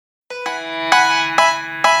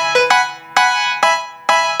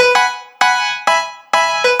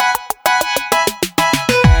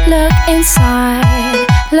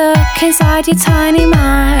Look inside your tiny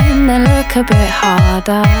mind and look a bit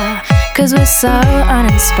harder. 'Cause we're so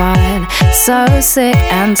uninspired, so sick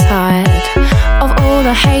and tired of all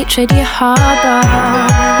the hatred you harbor.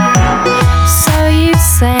 So you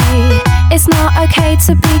say it's not okay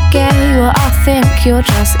to be gay. Well, I think you're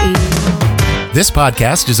just evil. This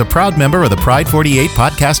podcast is a proud member of the Pride 48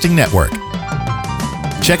 Podcasting Network.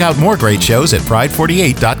 Check out more great shows at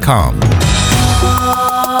pride48.com.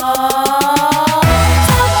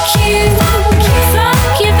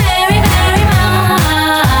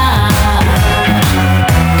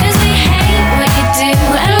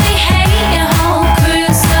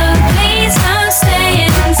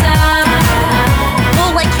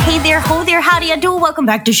 Welcome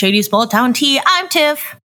back to Shady Small Town Tea. I'm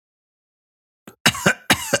Tiff.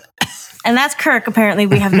 And that's Kirk. Apparently,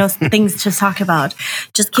 we have no things to talk about.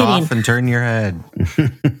 Just kidding. Cough and turn your head.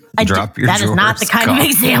 Drop your drawers. That is not the kind of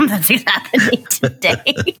exam that's happening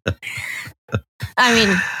today. I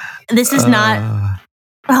mean, this is not...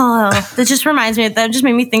 Oh, that just reminds me. That just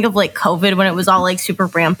made me think of like COVID when it was all like super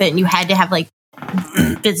rampant and you had to have like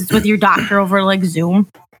visits with your doctor over like Zoom.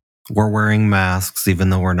 We're wearing masks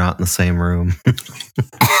even though we're not in the same room.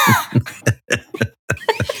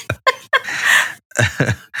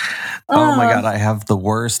 Oh my God, I have the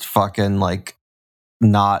worst fucking like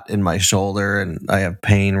knot in my shoulder and I have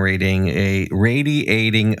pain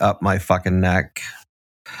radiating up my fucking neck.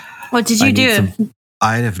 What did you do?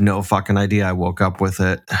 I have no fucking idea. I woke up with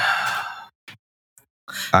it.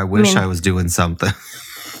 I wish I was doing something.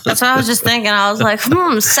 That's what I was just thinking. I was like,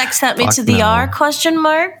 sex sent me to the R, question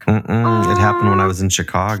mark? It happened when I was in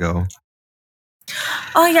Chicago.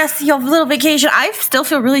 Oh, yes, your little vacation. I still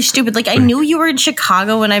feel really stupid. Like, I knew you were in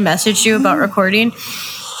Chicago when I messaged you about recording.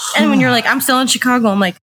 And when you're like, I'm still in Chicago, I'm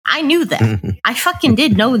like, I knew that. I fucking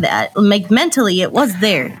did know that. Like, mentally, it was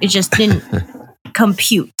there. It just didn't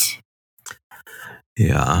compute.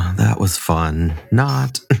 Yeah, that was fun.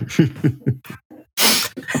 Not.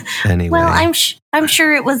 Anyway. Well, I'm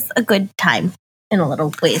sure it was a good time in a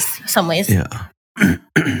little ways, some ways. Yeah.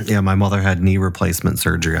 Yeah, my mother had knee replacement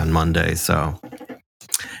surgery on Monday, so.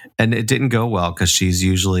 And it didn't go well because she's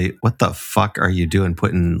usually, what the fuck are you doing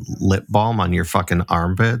putting lip balm on your fucking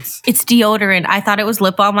armpits? It's deodorant. I thought it was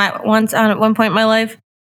lip balm at one point in my life.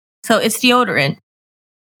 So it's deodorant.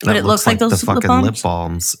 But it looks like those the fucking lip balms. Lip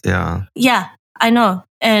balms. Yeah. Yeah, I know.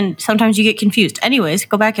 And sometimes you get confused. Anyways,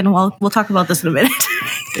 go back and we'll talk about this in a minute.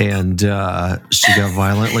 And she got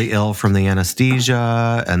violently ill from the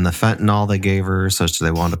anesthesia and the fentanyl they gave her. So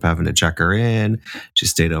they wound up having to check her in. She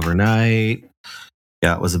stayed overnight.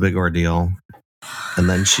 Yeah, it was a big ordeal. And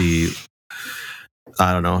then she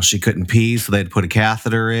couldn't pee. So they had to put a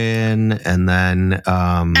catheter in. And then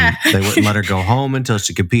they wouldn't let her go home until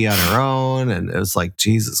she could pee on her own. And it was like,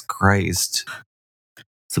 Jesus Christ.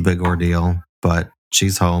 It's a big ordeal. But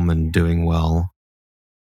she's home and doing well.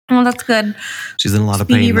 Oh, that's good. She's in a lot of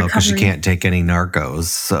pain, though, because she can't take any narcos.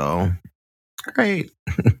 So, great.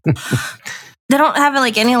 They don't have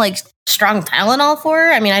like any like strong Tylenol for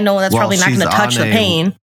her? I mean, I know that's probably not going to touch the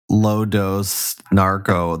pain. Low dose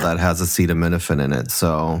narco that has acetaminophen in it.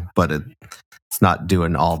 So, but it's not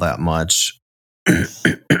doing all that much.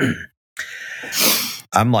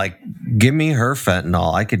 I'm like, give me her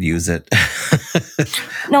fentanyl. I could use it.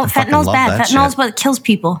 No, fentanyl's bad. Fentanyl's what kills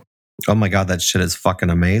people. Oh my God, that shit is fucking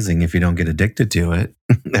amazing if you don't get addicted to it.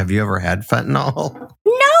 Have you ever had fentanyl?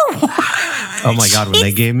 No. Oh my God, when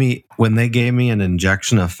they gave me an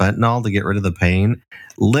injection of fentanyl to get rid of the pain,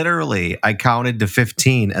 literally I counted to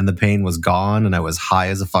 15 and the pain was gone and I was high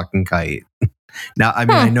as a fucking kite. Now, I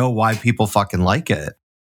mean, I know why people fucking like it.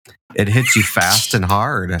 It hits you fast and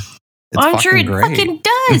hard. I'm sure it fucking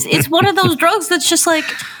does. It's one of those drugs that's just like,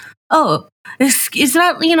 it's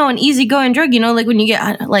not, an easygoing drug, like when you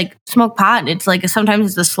get like smoke pot, it's like sometimes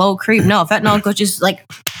it's a slow creep. No, fentanyl goes just like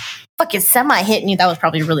fucking semi hitting you. That was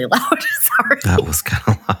probably really loud. Sorry. That was kind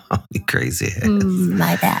of loud. Crazy.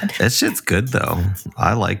 My bad. That shit's good though.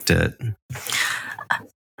 I liked it.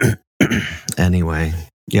 Anyway.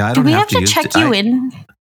 Yeah, I don't have to check you in?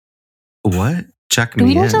 What? Check me in?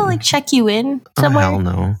 Do we need to like check you in somewhere? Oh, hell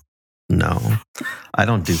no. No, I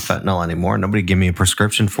don't do fentanyl anymore. Nobody give me a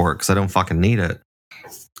prescription for it because I don't fucking need it.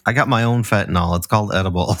 I got my own fentanyl. It's called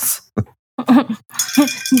edibles. That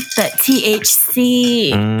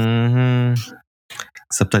THC. Mm-hmm.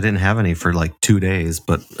 Except I didn't have any for like 2 days,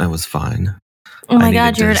 but I was fine. Oh my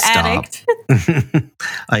God, you're an addict.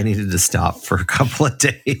 I needed to stop for a couple of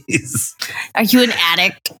days. Are you an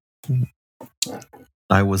addict?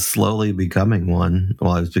 I was slowly becoming one.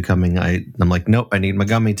 Well, I'm like, nope, I need my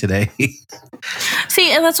gummy today. See,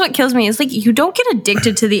 See, and that's what kills me. Is like you don't get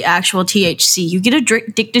addicted to the actual THC. You get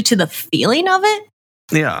addicted to the feeling of it.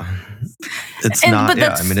 Yeah. It's not,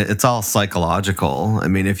 yeah. I mean, it's all psychological. I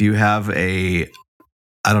mean, if you have I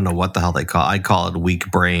don't know what the hell I call it weak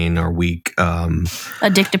brain or weak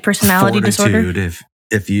addictive personality disorder.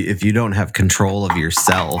 If you don't have control of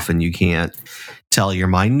yourself and you can't tell your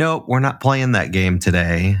mind, nope, we're not playing that game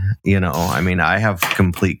today. I mean, I have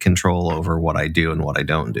complete control over what I do and what I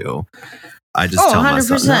don't do. I just tell 100%.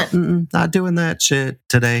 myself, not doing that shit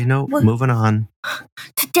today. Nope, moving on.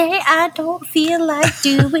 Today I don't feel like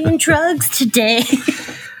doing drugs today.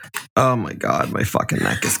 Oh my God, my fucking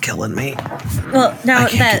neck is killing me. Well, now I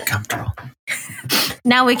can't get comfortable.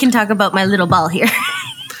 Now we can talk about my little ball here.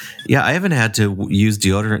 Yeah, I haven't had to use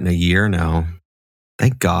deodorant in a year now.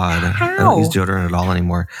 Thank God. How? I don't use deodorant at all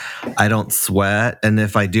anymore. I don't sweat. And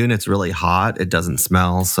if I do and it's really hot, it doesn't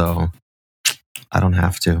smell. So I don't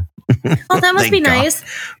have to. Oh, that must be nice.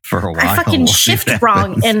 For a while. I fucking shift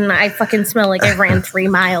wrong and I fucking smell like I ran 3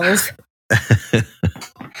 miles.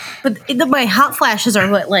 But my hot flashes are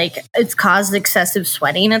what, like, it's caused excessive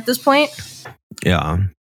sweating at this point. Yeah.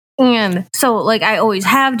 And so, like, I always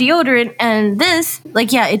have deodorant, and this,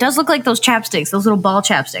 like, yeah, it does look like those chapsticks, those little ball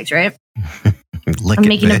chapsticks, right? I'm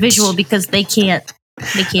making a visual because they can't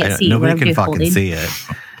see. Nobody can fucking see it.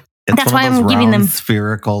 It's That's why I'm giving them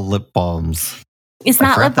spherical lip balms. It's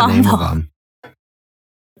not lip balm though.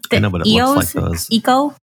 I know, but it looks like those.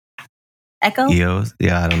 Echo? EOS?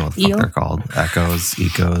 Yeah, I don't know what the fuck they're called. Echoes,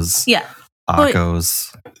 Ecos. Yeah.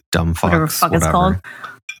 Akos, dumb fucks, whatever fuck it's called.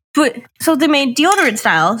 But so they made deodorant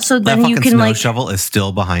style, so then you can like shovel is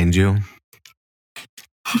still behind you.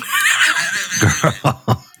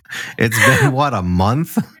 Girl, it's been what, a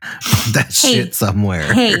month? That shit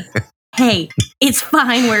somewhere. Hey, it's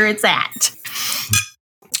fine where it's at.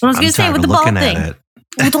 I was gonna say with the ball thing.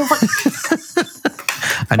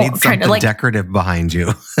 I need something decorative behind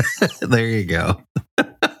you. There you go. I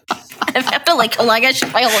have to hold on, I gotta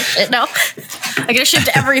shift my whole shit now. I gotta shift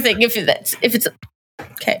everything if it's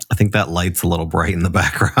okay. I think that light's a little bright in the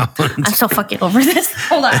background. I'm so fucking over this.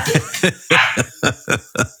 Hold on.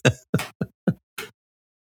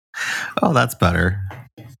 Oh, that's better.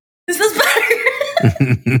 This is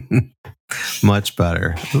better. Much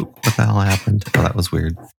better. Ooh, what the hell happened? Oh, that was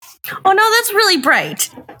weird. Oh no, that's really bright.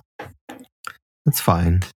 That's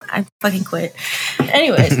fine. I fucking quit.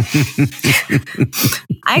 Anyways,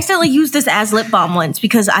 I accidentally used this as lip balm once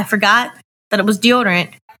because I forgot that it was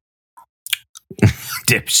deodorant.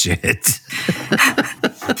 Dipshit.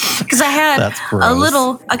 Because I had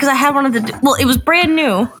I had one of it was brand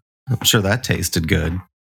new. I'm sure that tasted good.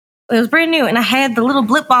 It was brand new, and I had the little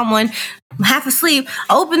lip balm one. I'm half asleep.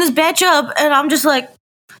 I open this batch up, and I'm just like,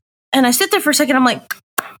 and I sit there for a second. I'm like,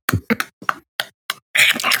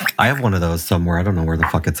 I have one of those somewhere. I don't know where the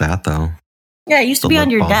fuck it's at, though. Yeah, it used to be on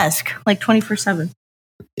your desk, like 24/7.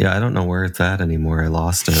 Yeah, I don't know where it's at anymore. I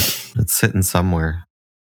lost it. It's sitting somewhere.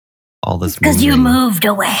 All this because you moved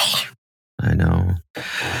away. I know.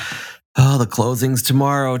 Oh, the closing's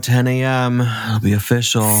tomorrow, 10 a.m. It'll be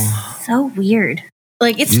official. So weird.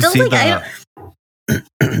 Like, it's still like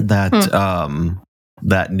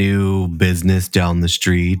that new business down the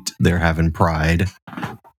street, they're having Pride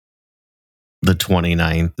the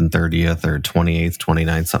 29th and 30th or 28th,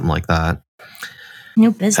 29th, something like that. New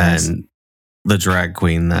business. And the drag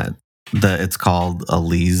queen it's called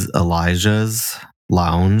Elijah's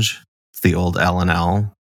Lounge. It's the old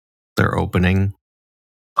L&L. They're opening.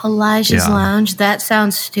 Elijah's Lounge. That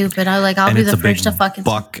sounds stupid. I'll be the first to fucking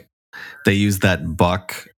buck. They use that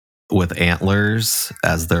buck with antlers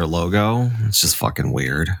as their logo. It's just fucking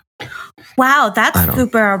weird. Wow, that's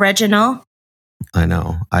super original. I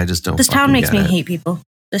know. I just don't. This town makes me hate people.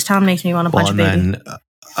 This town makes me want to punch a baby. And then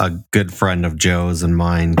a good friend of Joe's and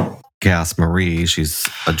mine, Cass Marie, she's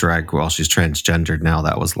a drag queen. Well, she's transgendered now.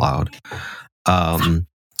 That was loud.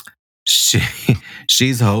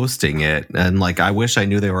 She's hosting it, and I wish I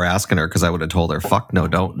knew they were asking her because I would have told her, "Fuck no,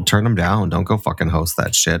 don't turn them down. Don't go fucking host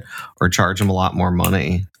that shit, or charge them a lot more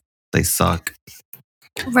money. They suck."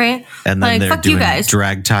 Right. And then they're doing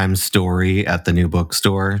drag time story at the new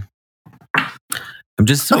bookstore. I'm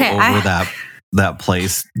just so over that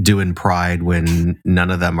place doing Pride when none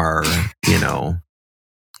of them are,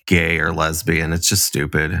 gay or lesbian. It's just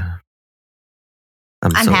stupid.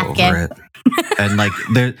 I'm so over gay. It. And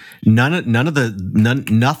there,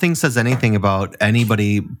 nothing says anything about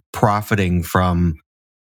anybody profiting from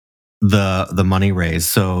the money raised.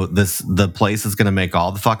 So the place is going to make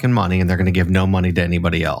all the fucking money, and they're going to give no money to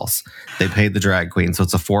anybody else. They paid the drag queen, so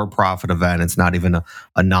it's a for-profit event. It's not even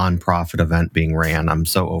a non-profit event being ran. I'm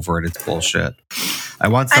so over it. It's bullshit. I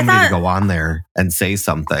want somebody to go on there and say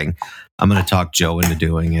something. I'm going to talk Joe into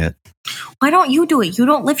doing it. Why don't you do it? You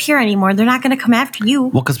don't live here anymore. They're not going to come after you.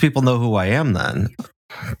 Well, because people know who I am then.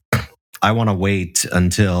 I want to wait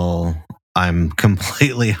until I'm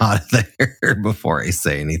completely out of there before I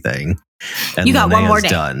say anything. And you got Linnea's one more day.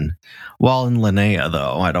 Done. Well, in Linnea,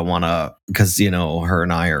 though, I don't want to, because, her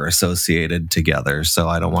and I are associated together, so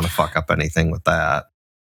I don't want to fuck up anything with that.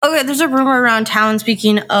 Okay, there's a rumor around town,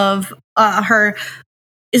 speaking of her.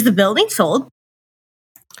 Is the building sold?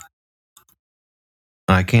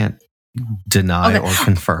 I can't deny or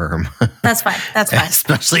confirm. That's fine. That's fine.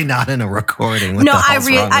 Especially not in a recording. No, I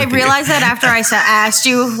realized that after I asked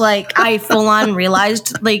you, like, I full on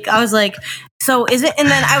realized, like, I was like, so is it? And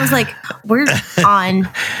then I was like, we're on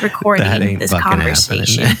recording this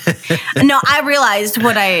conversation. No, I realized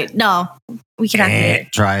we cannot do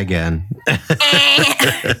it. Try again.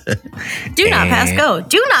 Do not pass go.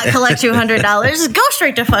 Do not collect $200. Go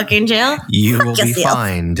straight to fucking jail. You will be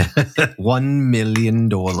fined $1 million.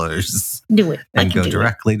 Do it. And go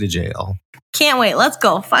directly to jail. Can't wait. Let's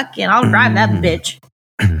go. Fucking, I'll drive that bitch.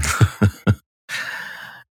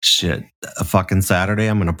 Shit. A fucking Saturday,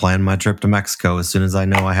 I'm going to plan my trip to Mexico as soon as I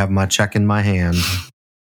know I have my check in my hand.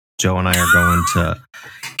 Joe and I are going to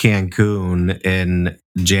Cancun in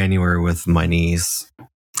January with my niece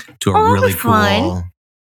to a really cool.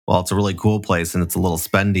 Well, it's a really cool place and it's a little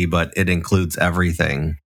spendy, but it includes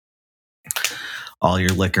everything. All your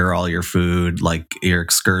liquor, all your food, like your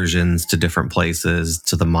excursions to different places,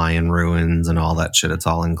 to the Mayan ruins and all that shit. It's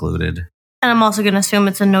all included. And I'm also going to assume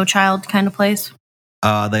it's a no child kind of place.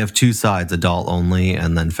 They have two sides, adult only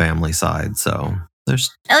and then family side. So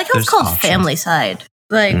I like how it's called options. Family side.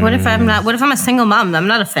 Like, what if I'm a single mom? I'm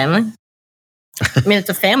not a family. I mean, it's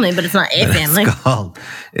a family, but it's not a family.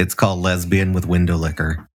 It's called lesbian with window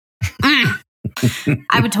liquor.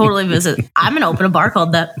 I would totally visit. I'm going to open a bar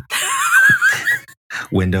called that.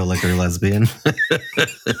 Window liquor lesbian.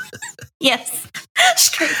 Yes.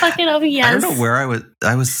 Straight fucking up, yes. I don't know where I was.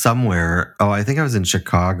 I was somewhere. Oh, I think I was in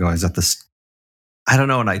Chicago. I was at this. I don't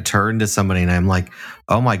know. And I turned to somebody and I'm like,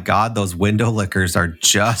 oh my God, those window liquors are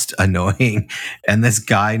just annoying. And this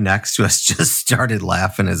guy next to us just started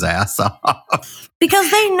laughing his ass off.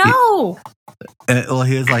 Because they know.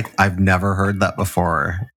 He was like, I've never heard that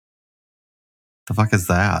before. The fuck is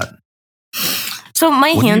that? So my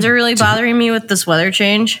hands are really bothering me with this weather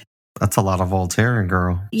change. That's a lot of Voltaren,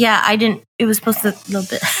 girl. Yeah, I didn't. It was supposed to a little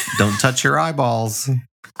bit. Don't touch your eyeballs.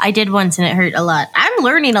 I did once and it hurt a lot. I'm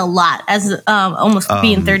learning a lot as almost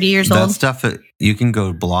being 30 years old. That stuff, you can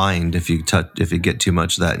go blind if you get too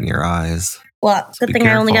much of that in your eyes. Well, so good thing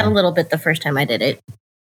careful. I only got a little bit the first time I did it.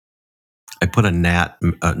 I put a matte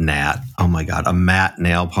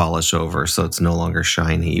nail polish over so it's no longer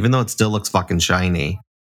shiny, even though it still looks fucking shiny.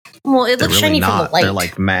 Well, it looks shiny from the light. They're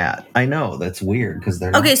like matte. I know, that's weird because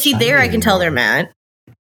they're okay. See, there I can tell they're matte.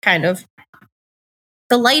 Kind of.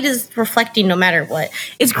 The light is reflecting no matter what.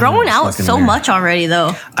 It's growing out so much already,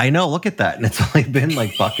 though. I know. Look at that. And it's only been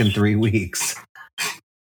like fucking 3 weeks.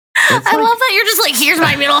 I love that you're just like, here's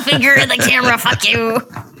my middle finger in the camera. Fuck you.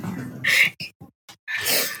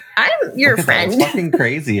 I'm your friend. It's fucking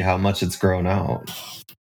crazy how much it's grown out.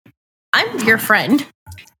 I'm your friend.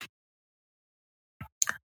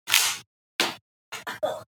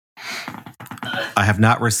 I have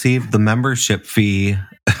not received the membership fee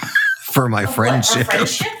for my friendship.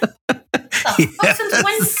 Yes.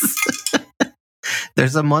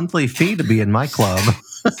 There's a monthly fee to be in my club.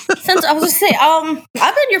 Since I was gonna say,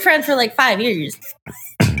 I've been your friend for like 5 years.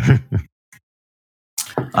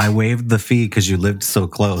 I waived the fee because you lived so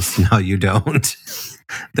close. Now you don't.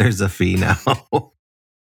 There's a fee now.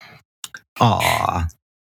 Aw.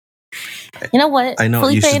 You know what? I know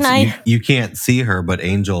you can't see her, but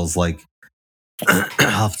Angel's like, I'll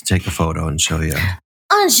have to take a photo and show you.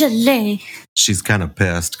 Angele. She's kind of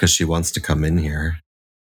pissed because she wants to come in here.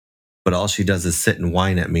 But all she does is sit and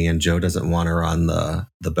whine at me, and Joe doesn't want her on the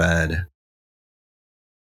bed.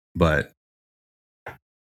 But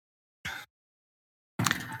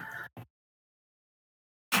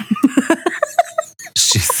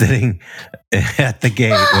she's sitting at the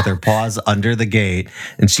gate with her paws under the gate,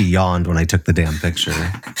 and she yawned when I took the damn picture.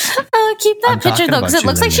 Oh, keep that picture, though, because it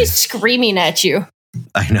looks like she's screaming at you.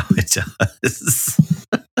 I know it does.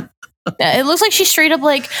 Yeah, it looks like she's straight up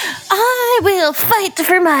like, I will fight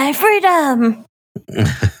for my freedom.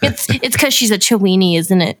 It's because she's a Chiweenie,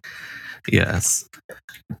 isn't it? Yes.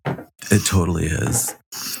 It totally is.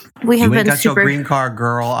 We have You ain't been got your super. green card,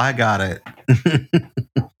 girl. I got it.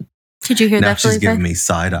 Did you hear Now that, she's Felipe? giving me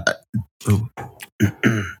side eye. Ooh.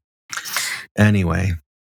 Anyway,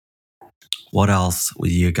 what else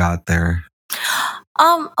you got there?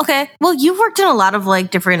 Okay. Well, you've worked in a lot of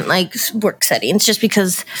like different like work settings just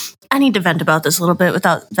because I need to vent about this a little bit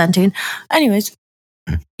without venting. Anyways,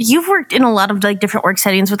 you've worked in a lot of like different work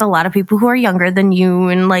settings with a lot of people who are younger than you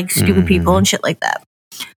and like stupid people and shit like that.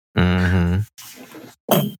 Mm-hmm.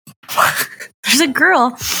 There's a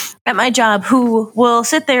girl at my job who will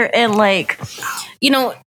sit there and like,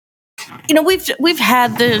 we've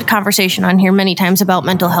had the conversation on here many times about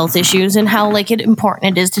mental health issues and how like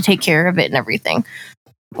important it is to take care of it and everything.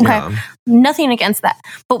 Okay. Yeah. Nothing against that.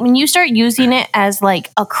 But when you start using it as like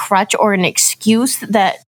a crutch or an excuse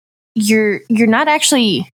that you're not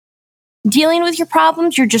actually dealing with your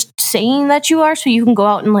problems, you're just saying that you are so you can go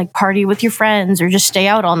out and like party with your friends or just stay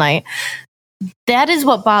out all night. That is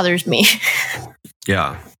what bothers me.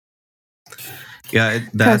 Yeah. Yeah,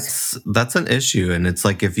 that's an issue, and it's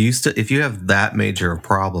like if you have that major of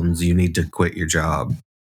problems, you need to quit your job.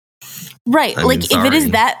 Right. I like mean, if it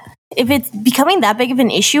is that, if it's becoming that big of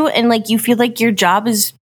an issue and like you feel like your job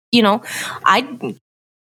is, I'm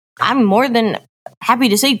more than happy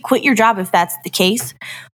to say quit your job if that's the case.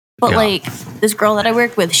 But like this girl that I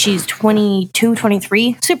work with, she's 22,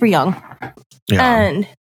 23, super young. Yeah. And,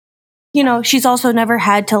 she's also never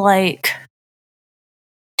had to like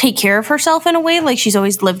take care of herself in a way. Like she's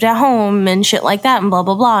always lived at home and shit like that and blah,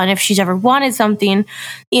 blah, blah. And if she's ever wanted something,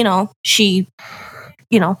 she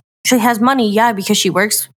has money, yeah, because she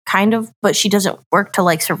works kind of, but she doesn't work to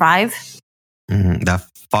like survive. That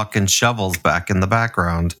fucking shovel's back in the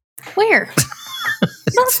background. Where?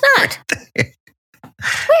 No, it's not. Where?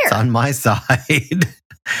 It's on my side.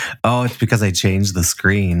 Oh, it's because I changed the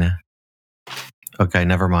screen. Okay,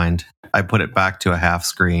 never mind. I put it back to a half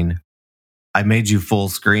screen. I made you full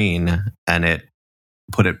screen and it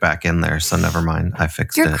put it back in there, so never mind. I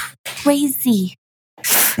fixed You're it. crazy.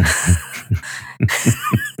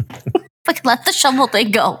 Like, let the shovel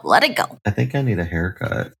thing go. Let it go. I think I need a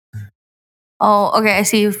haircut. Oh, okay. I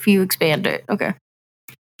see if you expand it. Okay.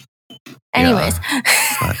 Anyways.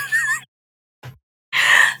 Yeah,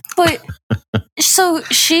 but so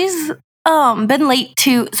she's been late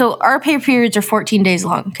to, so our pay periods are 14 days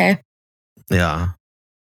long, okay? Yeah.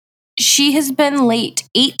 She has been late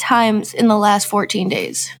 8 times in the last 14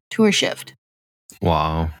 days to her shift.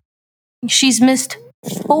 Wow. She's missed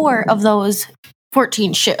 4 of those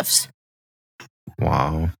 14 shifts.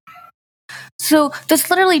 Wow. So that's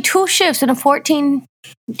literally 2 shifts in a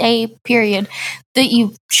 14-day period that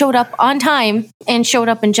you showed up on time and showed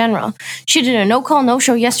up in general. She did a no-call,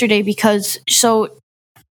 no-show yesterday because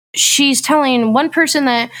she's telling one person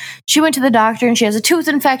that she went to the doctor and she has a tooth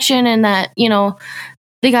infection and that,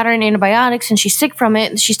 they got her an antibiotics and she's sick from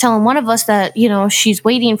it. She's telling one of us that, she's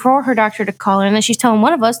waiting for her doctor to call her. And then she's telling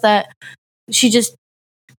one of us that she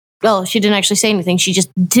didn't actually say anything. She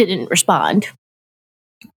just didn't respond.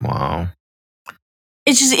 Wow.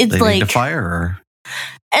 It's They like, need to fire her.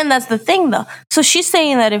 and that's the thing though. So she's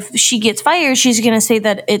saying that if she gets fired, she's going to say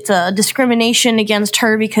that it's a discrimination against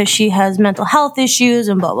her because she has mental health issues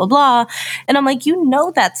and blah, blah, blah. And I'm like,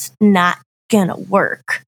 that's not going to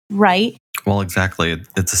work, right? Well, exactly.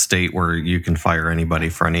 It's a state where you can fire anybody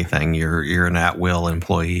for anything. You're an at-will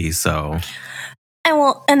employee, so.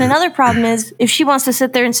 And another problem is if she wants to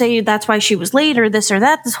sit there and say that's why she was late or this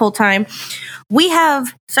whole time, we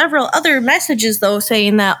have several other messages though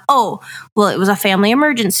saying that, it was a family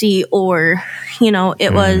emergency or,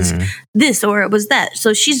 it was this or it was that.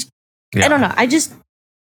 So she's, I don't know. I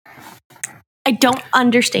don't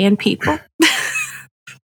understand people.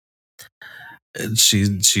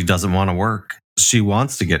 She doesn't want to work. She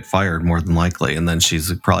wants to get fired more than likely, and then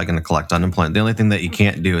she's probably going to collect unemployment. The only thing that you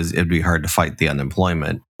can't do is it'd be hard to fight the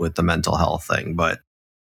unemployment with the mental health thing, but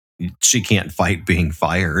she can't fight being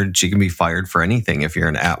fired. She can be fired for anything if you're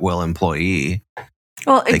an at-will employee.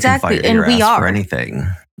 Well, exactly, they can fire and we your ass are for anything.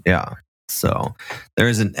 Yeah. So there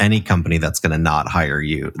isn't any company that's going to not hire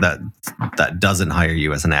you that doesn't hire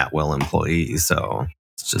you as an at-will employee. So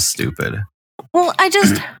it's just stupid. Well, I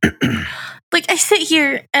just I sit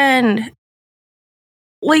here and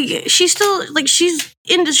she's still she's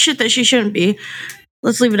into shit that she shouldn't be.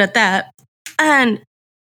 Let's leave it at that. And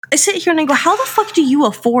I sit here and I go, how the fuck do you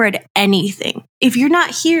afford anything if you're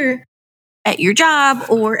not here at your job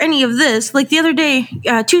or any of this? Like the other day,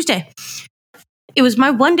 Tuesday, it was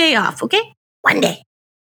my one day off. Okay, one day.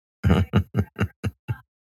 I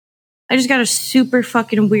just got a super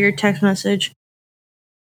fucking weird text message.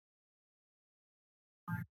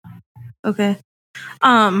 Okay.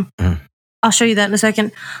 I'll show you that in a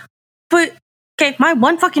second. But okay, my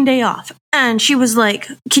one fucking day off. And she was like,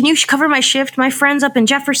 can you cover my shift? My friend's up in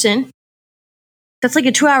Jefferson. That's like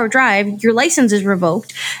a 2-hour drive. Your license is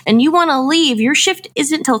revoked. And you want to leave. Your shift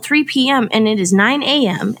isn't till 3 p.m. and it is 9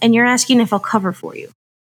 a.m. And you're asking if I'll cover for you.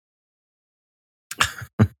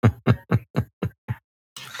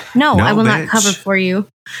 No, I will not cover for you.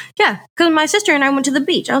 Yeah, because my sister and I went to the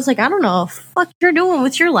beach. I was like, I don't know what the fuck you're doing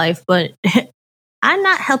with your life, but I'm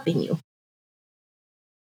not helping you.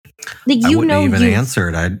 Like, I wouldn't even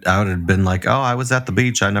answered. I would have been like, oh, I was at the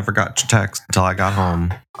beach. I never got your text until I got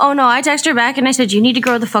home. Oh, no, I texted her back and I said, you need to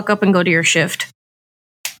grow the fuck up and go to your shift.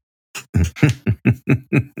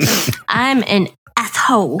 I'm an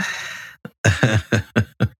asshole.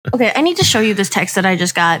 Okay, I need to show you this text that I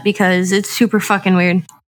just got because it's super fucking weird.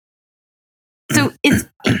 So it's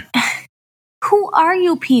who are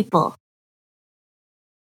you people?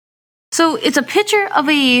 So it's a picture of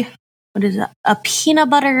a peanut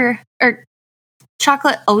butter or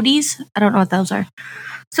chocolate Oaties. I don't know what those are.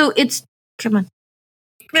 So it's come on.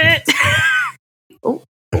 oh,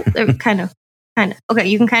 they're kind of. Okay,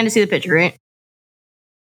 you can kind of see the picture, right?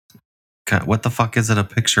 What the fuck is it a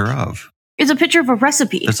picture of? It's a picture of a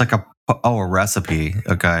recipe. It's like a recipe.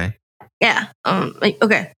 Okay. Yeah.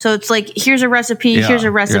 Okay. So it's like, here's a recipe. Yeah, here's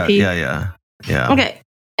a recipe. Yeah. Okay.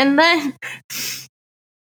 And then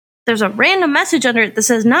there's a random message under it that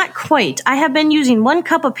says, not quite. I have been using 1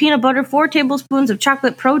 cup of peanut butter, 4 tablespoons of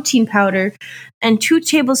chocolate protein powder, and 2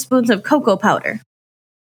 tablespoons of cocoa powder.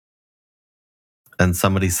 And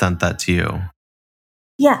somebody sent that to you.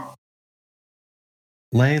 Yeah.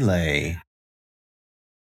 Lele.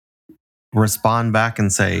 Respond back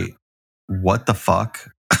and say, what the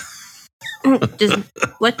fuck? Just,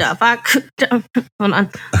 what the fuck? Hold on.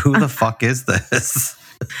 Who the fuck is this?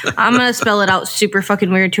 I'm going to spell it out super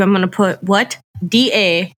fucking weird too. I'm going to put what?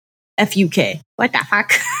 DAFUK. What the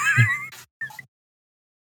fuck?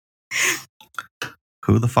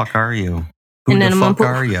 Who the fuck are you? Who and then the I'm fuck gonna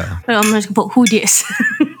put, are you? I'm just going to put who this.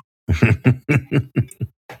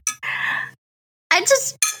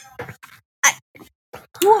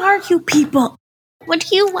 Who are you people? What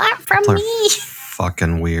do you want from me?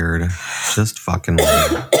 Fucking weird. Just fucking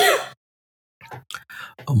weird.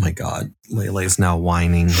 Oh my god. Lele's now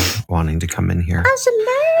whining, wanting to come in here.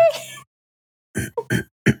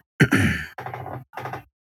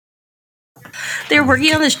 They were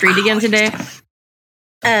working on the street again today.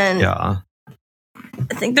 And yeah.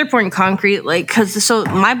 I think they're pouring concrete, so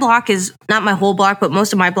my block is not my whole block, but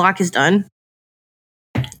most of my block is done.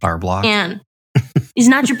 Our block? And it's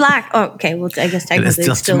not your block. Oh, okay. Well, I guess technically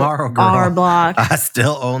it's still tomorrow, girl. Our block. I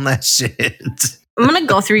still own that shit. I'm going to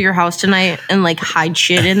go through your house tonight and hide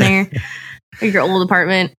shit in there. Your old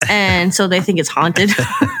apartment. And so they think it's haunted.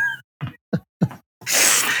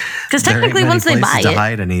 Because technically once they buy to it.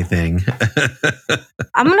 hide anything.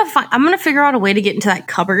 I'm going to figure out a way to get into that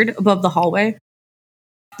cupboard above the hallway.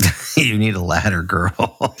 You need a ladder,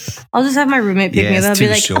 girl. I'll just have my roommate pick me up. I'll be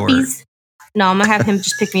like, uppies. No, I'm going to have him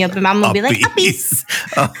just pick me up and I'm going to be like, uppies.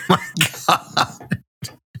 Oh my God.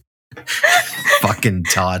 Fucking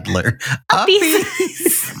toddler. Uppies.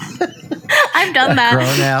 I've done that.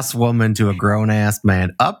 Grown-ass woman to a grown-ass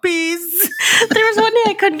man. Uppies. There was one day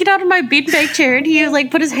I couldn't get out of my beanbag chair and he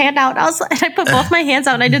put his hand out. I put both my hands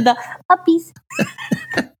out and I did the uppies.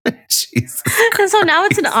 Jesus. And so now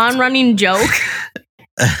it's an on-running joke.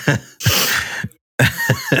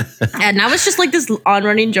 And now it's just this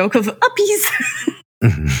on-running joke of uppies.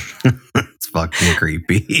 It's fucking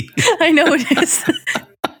creepy. I know it is.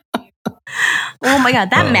 Oh my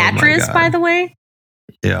god, that mattress, by the way.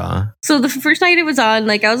 Yeah. So the first night it was on,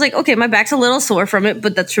 I was like, okay, my back's a little sore from it,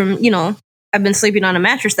 but that's from, I've been sleeping on a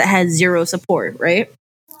mattress that has 0 support, right?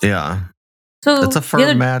 Yeah. So it's a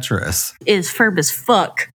firm mattress. Is firm as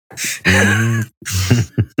fuck.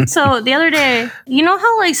 Mm-hmm. So the other day, you know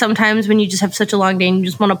how sometimes when you just have such a long day and you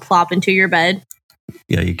just want to plop into your bed?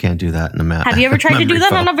 Yeah, you can't do that in a mattress. Have you ever tried to do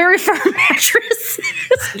that on a very firm mattress?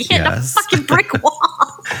 You hit a fucking brick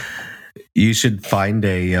wall. You should find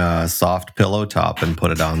a soft pillow top and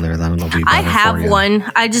put it on there. Then it'll be better. I have for you.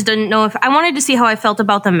 one. I just didn't know if I wanted to see how I felt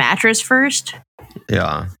about the mattress first.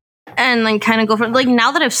 Yeah. And kind of go for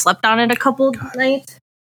now that I've slept on it a couple nights.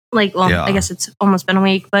 I guess it's almost been a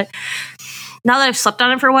week, but now that I've slept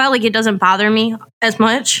on it for a while, it doesn't bother me as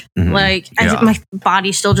much. Mm-hmm. I think my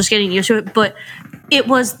body's still just getting used to it, but it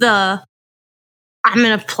was I'm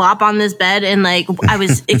gonna plop on this bed and I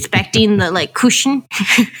was expecting the cushion.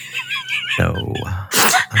 No.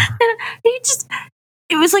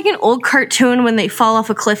 It was like an old cartoon when they fall off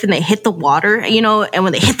a cliff and they hit the water, and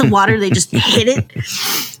when they hit the water, they just hit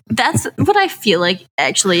it. That's what I feel like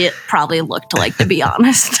actually it probably looked like, to be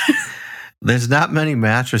honest. There's not many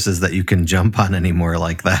mattresses that you can jump on anymore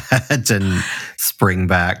like that and spring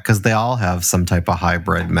back because they all have some type of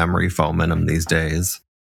hybrid memory foam in them these days.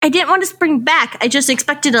 I didn't want to spring back. I just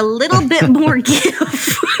expected a little bit more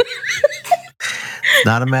give.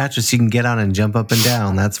 Not a mattress you can get on and jump up and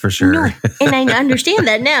down, that's for sure. No, and I understand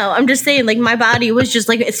that now. I'm just saying, like, my body was just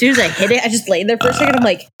like, as soon as I hit it, I just laid there for a second. I'm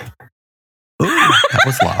like, ooh, that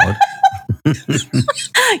was loud.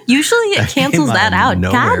 Usually it cancels that out.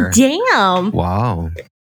 Nowhere. God damn. Wow.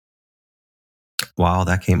 Wow,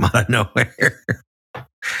 that came out of nowhere.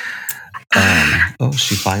 Oh,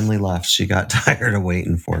 she finally left. She got tired of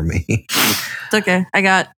waiting for me. It's okay. I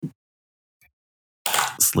got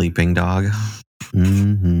sleeping dog.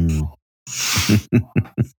 Mm-hmm.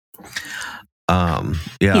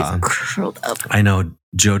 Yeah. He's curled up. I know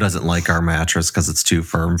Joe doesn't like our mattress because it's too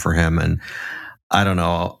firm for him, and I don't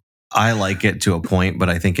know. I like it to a point, but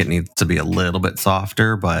I think it needs to be a little bit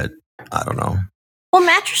softer, but I don't know. Well,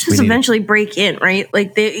 mattresses eventually break in, right?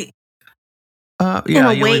 Like they yeah,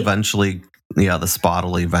 you'll eventually, the spot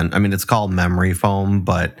will I mean, it's called memory foam,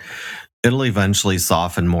 but it'll eventually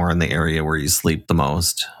soften more in the area where you sleep the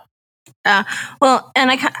most. Well, and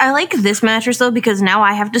I like this mattress though, because now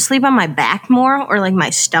I have to sleep on my back more, or like my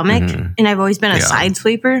stomach, and I've always been a side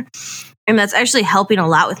sleeper. And that's actually helping a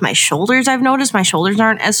lot with my shoulders. I've noticed my shoulders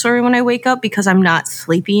aren't as sore when I wake up because I'm not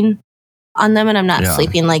sleeping on them and I'm not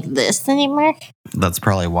sleeping like this anymore. That's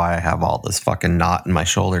probably why I have all this fucking knot in my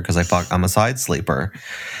shoulder, because I'm a side sleeper.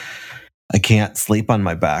 I can't sleep on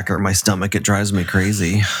my back or my stomach. It drives me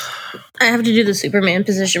crazy. I have to do the Superman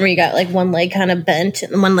position where you got like one leg kind of bent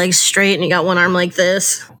and one leg straight and you got one arm like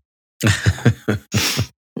this.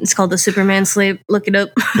 It's called the Superman sleep. Look it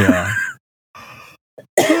up. Yeah.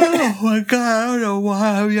 Oh my God, I don't know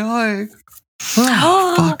why I'm yawning.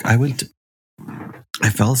 Oh, fuck. I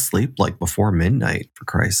fell asleep like before midnight, for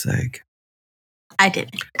Christ's sake. I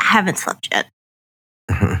didn't. I haven't slept yet.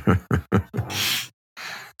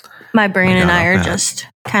 My brain and I are just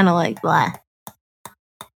kind of like, blah.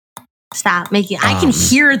 Stop making. I can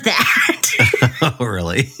hear that. Oh,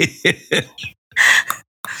 really?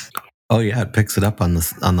 Oh, yeah. It picks it up on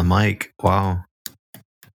the mic. Wow.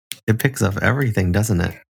 It picks up everything, doesn't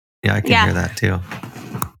it? Yeah, I can hear that too.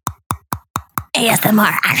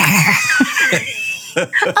 ASMR.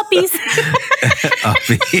 Uppies.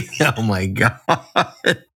 Uppy. Oh my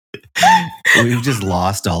God. We've just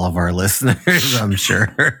lost all of our listeners, I'm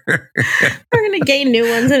sure. We're going to gain new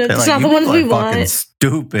ones, and it's not the ones we want. Fucking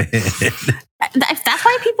stupid. That's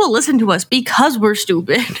why people listen to us, because we're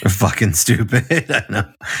stupid. We're fucking stupid. I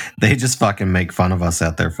know. They just fucking make fun of us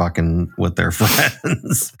out there fucking with their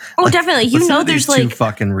friends. Oh, like, definitely. You know, there's two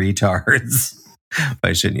fucking retards.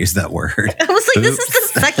 I shouldn't use that word. I was like, Oops. This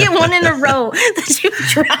is the second one in a row that you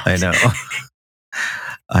dropped.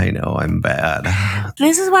 I know, I'm bad.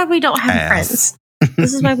 This is why we don't have friends.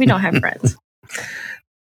 This is why we don't have friends.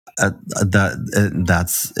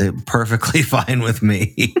 That's perfectly fine with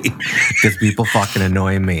me, because people fucking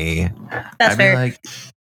annoy me. That's fair. Like,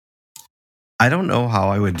 I don't know how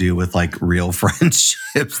I would do with like real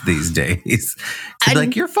friendships these days.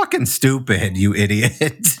 Like, you're fucking stupid, you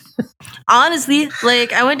idiot. Honestly,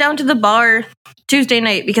 like, I went down to the bar Tuesday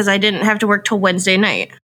night because I didn't have to work till Wednesday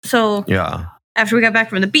night. So yeah. After we got back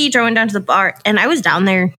from the beach, I went down to the bar, and I was down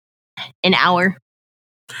there an hour,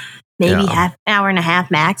 maybe half an hour and a half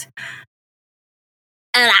max.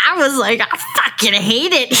 And I was like, I fucking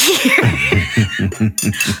hate it here.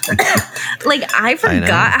 Like, I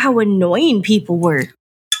forgot how annoying people were.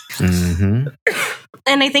 Mm-hmm.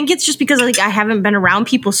 And I think it's just because like I haven't been around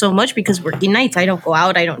people so much, because working nights, I don't go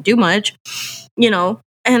out, I don't do much, you know.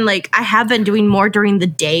 And like I have been doing more during the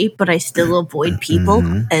day, but I still avoid people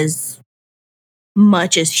as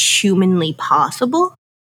much as humanly possible.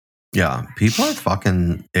 Yeah, people are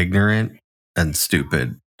fucking ignorant and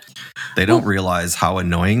stupid. They don't realize how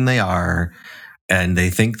annoying they are, and they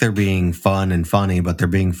think they're being fun and funny, but they're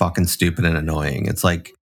being fucking stupid and annoying. It's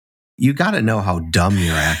like, you got to know how dumb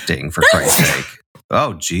you're acting, for Christ's sake.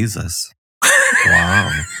 Oh, Jesus.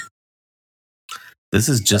 Wow. This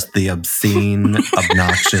is just the obscene,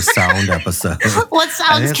 obnoxious sound episode. What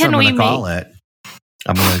sounds can we make?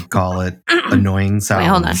 I'm going to call it annoying sounds. Wait,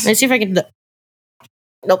 hold on. Let's see if I can.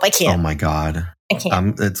 Nope, I can't. Oh my God. I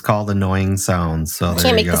can't. It's called annoying sounds. So I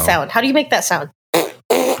can't make the sound. How do you make that sound?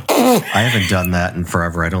 I haven't done that in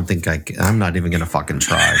forever. I don't think I'm not even going to fucking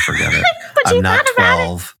try. Forget it. I'm not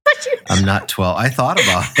 12. I'm not 12. I thought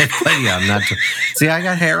about it, but yeah, I'm not. See, I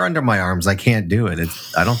got hair under my arms. I can't do it.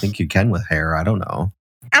 I don't think you can with hair. I don't know.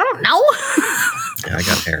 I don't know. Yeah, I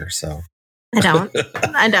got hair, so. I don't.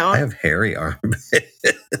 I have hairy armpits.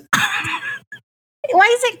 Why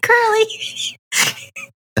is it curly?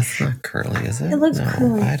 It's not curly, is it? It looks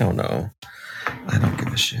curly. I don't know. I don't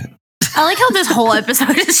give a shit. I like how this whole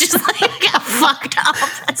episode is just like fucked up.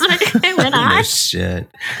 That's what it went on. No shit.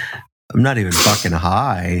 I'm not even fucking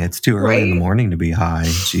high. It's too early in the morning to be high.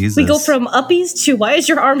 Jesus. We go from uppies to why is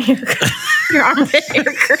your arm hair your armpit hair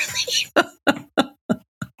curly?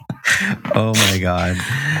 Oh my God.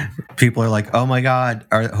 People are like, oh my God.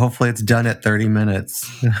 Hopefully it's done at 30 minutes.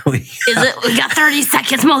 Is it? We got 30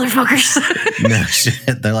 seconds, motherfuckers. No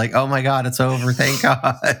shit. They're like, oh my God, it's over. Thank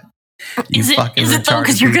God. Is it though?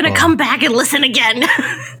 Because you're going to come back and listen again.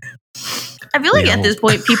 I feel like at this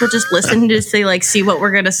point, people just listen to say, like, see what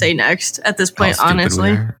we're going to say next at this point,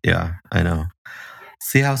 honestly. Yeah, I know.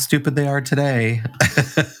 See how stupid they are today.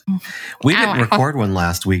 We didn't record one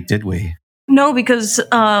last week, did we? No, because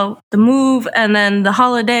the move and then the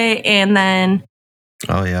holiday and then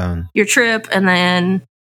your trip and then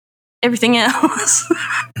everything else.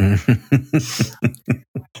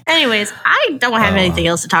 Anyways, I don't have anything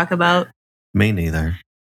else to talk about. Me neither.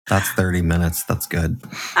 That's 30 minutes. That's good.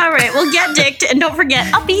 All right, well, get dicked and don't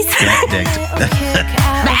forget uppies. Get dicked.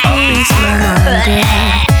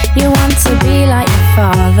 You want to be like your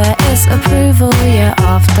father, it's approval you're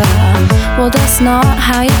after. Well, that's not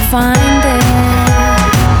how you find it.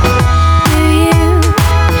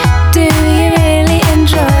 Do you really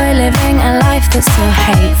enjoy living a life that's so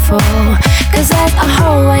hateful? 'Cause there's a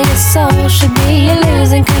hole where your soul should be, you're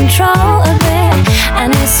losing control.